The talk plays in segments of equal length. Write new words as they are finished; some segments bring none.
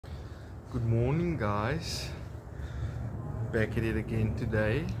Good morning, guys. Back at it again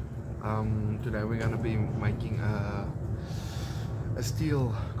today. Today we're gonna be making a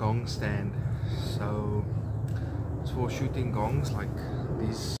steel gong stand. So it's for shooting gongs like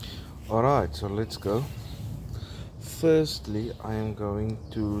this. Alright, so let's go. Firstly, I am going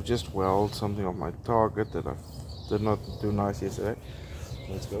to just weld something on my target that I did not do nice yesterday.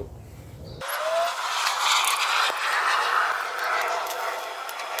 Let's go.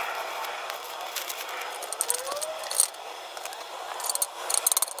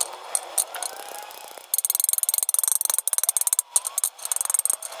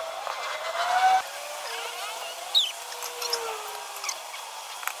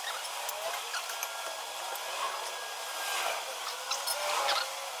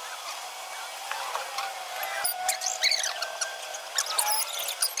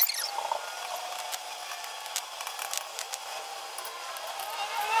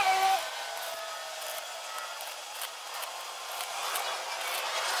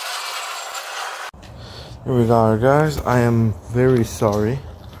 Here we go, guys. I am very sorry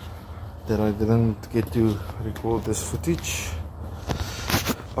that I didn't get to record this footage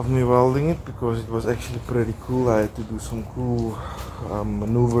of me welding it, because it was actually pretty cool. I had to do some cool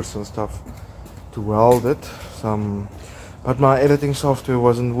maneuvers and stuff to weld it. But my editing software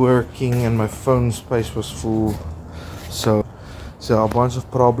wasn't working and my phone space was full, so a bunch of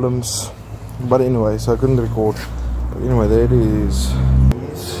problems. But anyway, so I couldn't record. But anyway, there it is.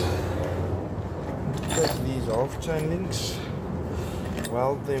 Take these off, chain links,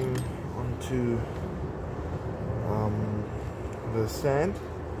 weld them onto the stand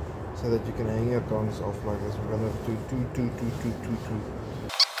so that you can hang your gongs off like this. We're gonna do two.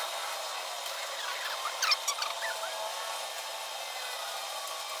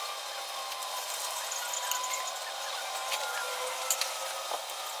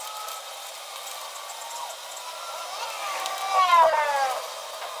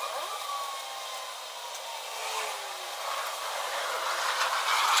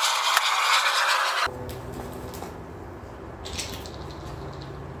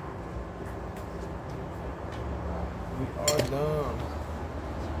 We are done.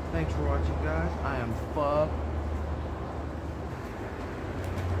 Thanks for watching, guys. I am Bob.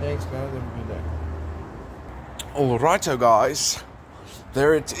 Thanks, guys. Have a good day. Alright, so guys,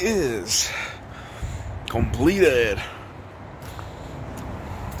 there it is. Completed.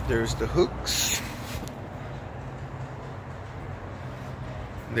 There's the hooks.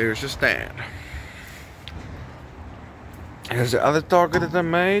 There's the stand. Here's the other target that I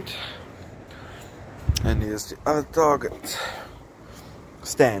made. And here's the other target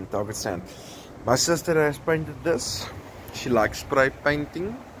stand. My sister has painted this. She likes spray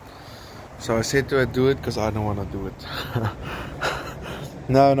painting, so I said to her, do it, because I don't want to do it.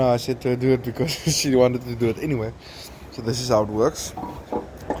 No, I said to her, do it because she wanted to do it anyway. So this is how it works.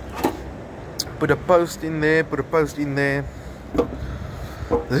 Put a post in there,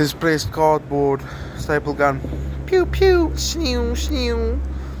 This is pressed cardboard, staple gun. Pew pew, snoo snoo.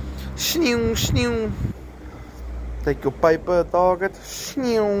 Snoo, snoo. Take your paper target.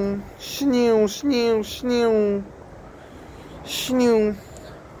 Snoo, snoo, snoo, snoo. Snoo.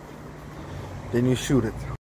 Then you shoot it.